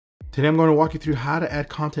Today I'm going to walk you through how to add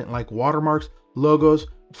content like watermarks, logos,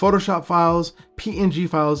 Photoshop files, PNG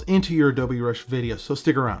files into your Adobe Rush video, so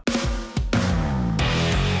stick around.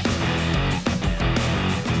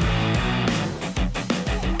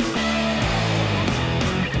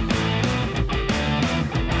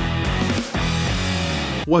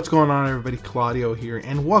 What's going on, everybody? Claudio here,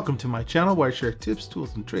 and welcome to my channel where I share tips,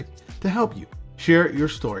 tools, and tricks to help you share your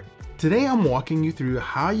story. Today I'm walking you through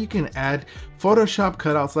how you can add Photoshop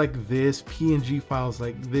cutouts like this, PNG files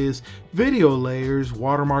like this, video layers,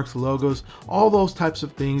 watermarks, logos, all those types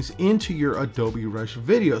of things into your Adobe Rush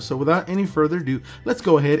video. So without any further ado, let's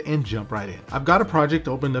go ahead and jump right in. I've got a project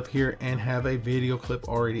opened up here and have a video clip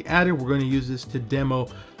already added. We're going to use this to demo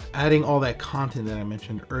adding all that content that I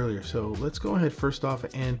mentioned earlier. So let's go ahead first off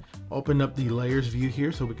and open up the layers view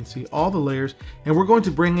here so we can see all the layers, and we're going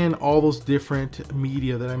to bring in all those different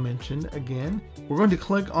media that I mentioned. Again, we're going to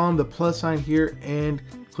click on the plus sign here and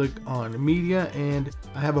click on media, and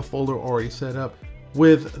I have a folder already set up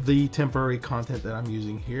with the temporary content that I'm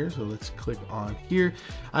using here. So let's click on here.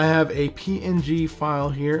 I have a PNG file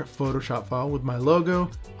here, Photoshop file with my logo.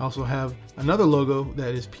 I also have another logo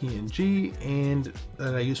that is PNG and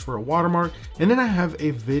that I use for a watermark. And then I have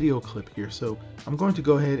a video clip here. So I'm going to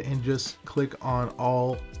go ahead and just click on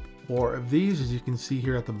all four of these. As you can see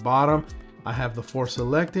here at the bottom, I have the four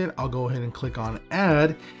selected. I'll go ahead and click on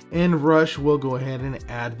add, and Rush will go ahead and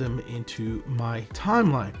add them into my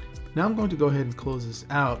timeline. Now I'm going to go ahead and close this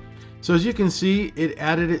out. So as you can see, it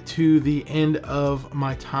added it to the end of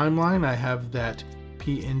my timeline. I have that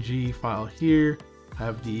PNG file here, I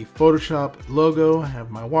have the Photoshop logo, I have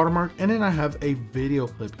my watermark, and then I have a video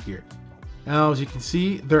clip here. Now, as you can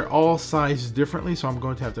see, they're all sized differently, so I'm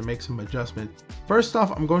going to have to make some adjustments. First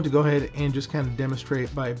off, I'm going to go ahead and just kind of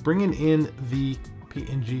demonstrate by bringing in the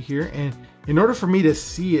PNG here. And in order for me to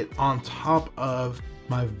see it on top of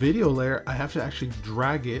my video layer, I have to actually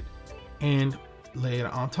drag it and lay it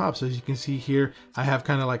on top. So as you can see here, I have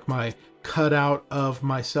kind of like my cutout of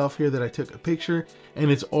myself here that I took a picture, and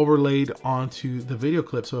it's overlaid onto the video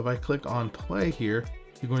clip. So if I click on play here,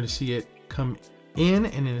 you're going to see it come in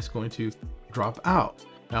and then it's going to drop out.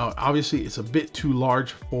 Now, obviously it's a bit too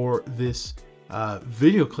large for this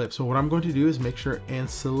video clip. So what I'm going to do is make sure and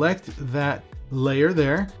select that layer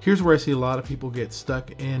there. Here's where I see a lot of people get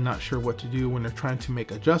stuck and not sure what to do when they're trying to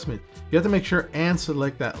make adjustment. You have to make sure and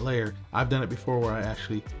select that layer. I've done it before where I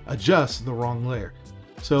actually adjust the wrong layer.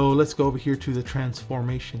 So let's go over here to the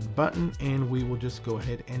transformation button, and we will just go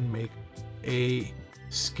ahead and make a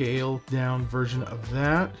scaled down version of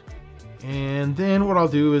that. And then what I'll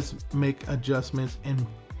do is make adjustments and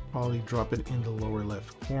probably drop it in the lower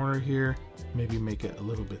left corner here. Maybe make it a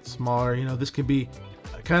little bit smaller. You know, this could be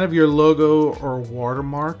kind of your logo or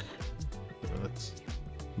watermark. So let's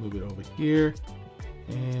move it over here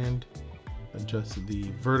and adjust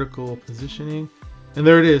the vertical positioning. And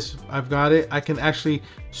there it is. I've got it. I can actually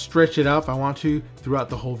stretch it out if I want to throughout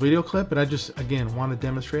the whole video clip, but I just, again, want to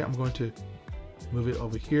demonstrate. I'm going to move it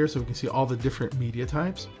over here so we can see all the different media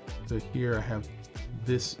types. So here I have,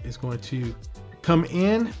 this is going to come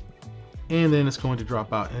in and then it's going to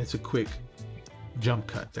drop out, and it's a quick jump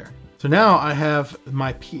cut there. So now I have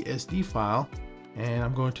my PSD file, and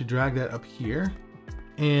I'm going to drag that up here.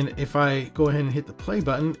 And if I go ahead and hit the play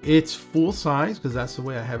button, it's full size because that's the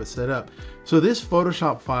way I have it set up. So this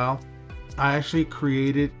Photoshop file, I actually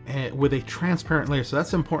created with a transparent layer. So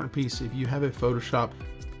that's an important piece. If you have a Photoshop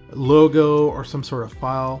logo or some sort of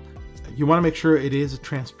file, you want to make sure it is a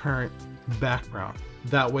transparent background.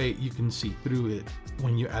 That way you can see through it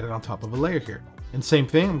when you add it on top of a layer here. And same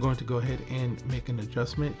thing, I'm going to go ahead and make an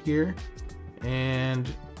adjustment here,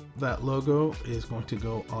 and that logo is going to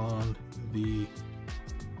go on the,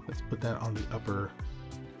 let's put that on the upper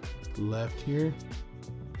left here.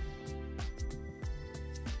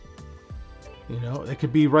 You know, it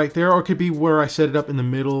could be right there, or it could be where I set it up in the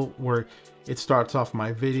middle where it starts off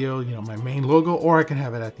my video, you know, my main logo, or I can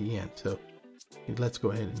have it at the end. So let's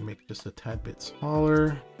go ahead and make just a tad bit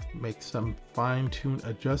smaller, make some fine-tuned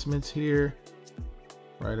adjustments here,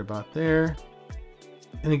 right about there.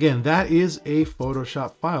 And again, that is a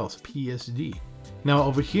Photoshop file, it's PSD. Now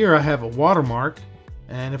over here I have a watermark,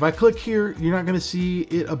 and if I click here, you're not going to see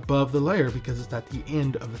it above the layer because it's at the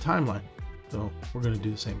end of the timeline. So we're going to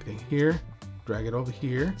do the same thing here, drag it over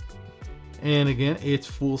here, and again, it's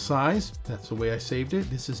full size. That's the way I saved it.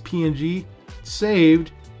 This is PNG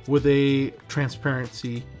saved with a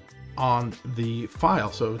transparency on the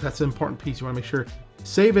file. So that's an important piece. You want to make sure,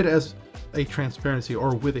 save it as a transparency,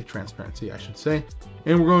 or with a transparency, I should say.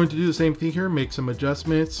 And we're going to do the same thing here, make some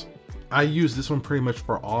adjustments. I use this one pretty much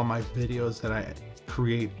for all my videos that I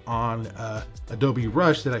create on Adobe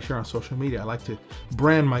Rush that I share on social media. I like to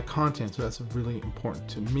brand my content, so that's really important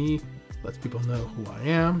to me. Lets people know who I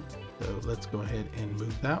am. So let's go ahead and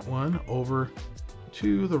move that one over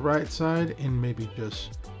to the right side and maybe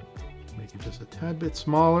just make it just a tad bit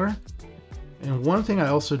smaller. And one thing I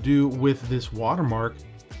also do with this watermark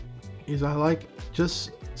is I like,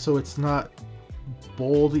 just so it's not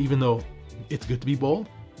bold, even though it's good to be bold,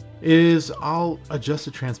 is I'll adjust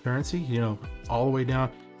the transparency, you know, all the way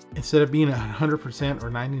down. Instead of being 100% or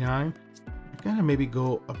 99, I kind of maybe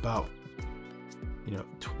go about, you know,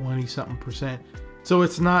 20 something percent. So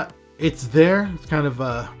it's not, it's there, it's kind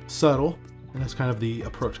of subtle, and that's kind of the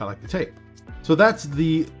approach I like to take. So that's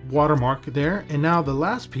the watermark there. And now the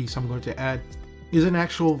last piece I'm going to add is an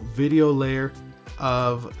actual video layer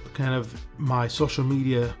of kind of my social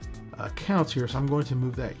media accounts here. So I'm going to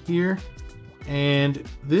move that here. And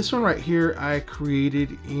this one right here, I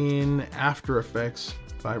created in After Effects,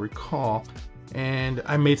 if I recall. And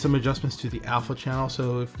I made some adjustments to the alpha channel.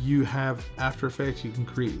 So if you have After Effects, you can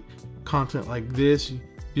create content like this. You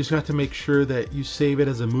just have to make sure that you save it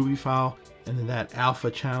as a movie file, and then that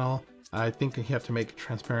alpha channel, I think you have to make it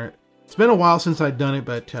transparent. It's been a while since I've done it,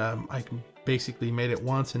 but I basically made it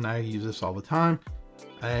once and I use this all the time.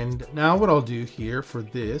 And now what I'll do here for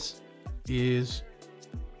this is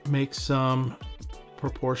make some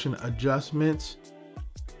proportion adjustments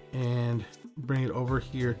and bring it over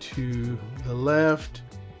here to the left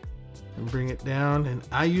and bring it down. And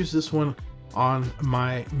I use this one on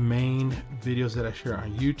my main videos that I share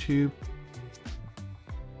on YouTube.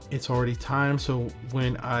 It's already timed, so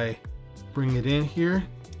when I bring it in here,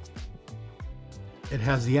 it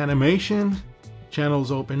has the animation,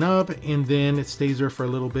 channels open up, and then it stays there for a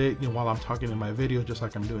little bit, you know, while I'm talking in my video, just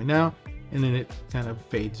like I'm doing now, and then it kind of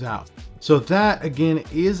fades out. So that again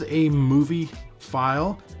is a movie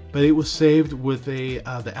file, but it was saved with a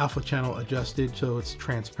the alpha channel adjusted, so it's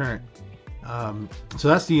transparent. So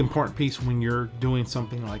that's the important piece when you're doing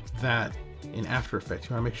something like that in After Effects.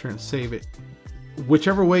 You want to make sure and save it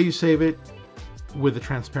whichever way you save it, with the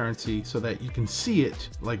transparency, so that you can see it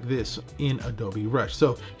like this in Adobe Rush.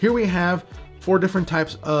 So here we have 4 different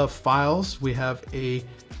types of files. We have a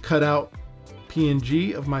cutout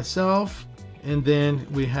PNG of myself, and then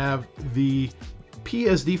we have the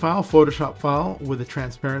PSD file, Photoshop file with a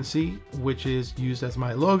transparency, which is used as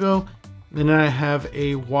my logo. And then I have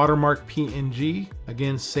a watermark PNG,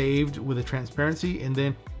 again saved with a transparency, and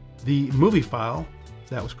then the movie file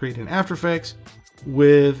that was created in After Effects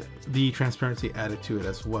with the transparency added to it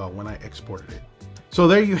as well when I exported it. So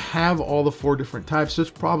there you have all the 4 different types.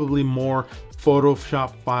 There's probably more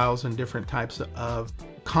Photoshop files and different types of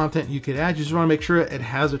content you could add. You just want to make sure it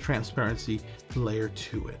has a transparency layer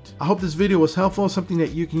to it. I hope this video was helpful, something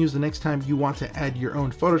that you can use the next time you want to add your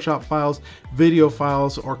own Photoshop files, video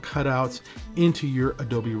files, or cutouts into your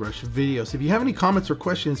Adobe Rush videos. If you have any comments or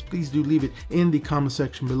questions, please do leave it in the comment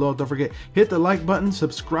section below. Don't forget, hit the like button,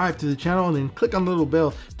 subscribe to the channel, and then click on the little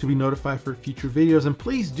bell to be notified for future videos. And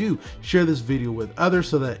please do share this video with others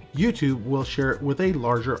so that YouTube will share it with a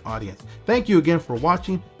larger audience. Thank you again for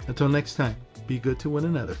watching. Until next time, be good to one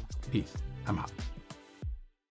another. Peace. I'm out.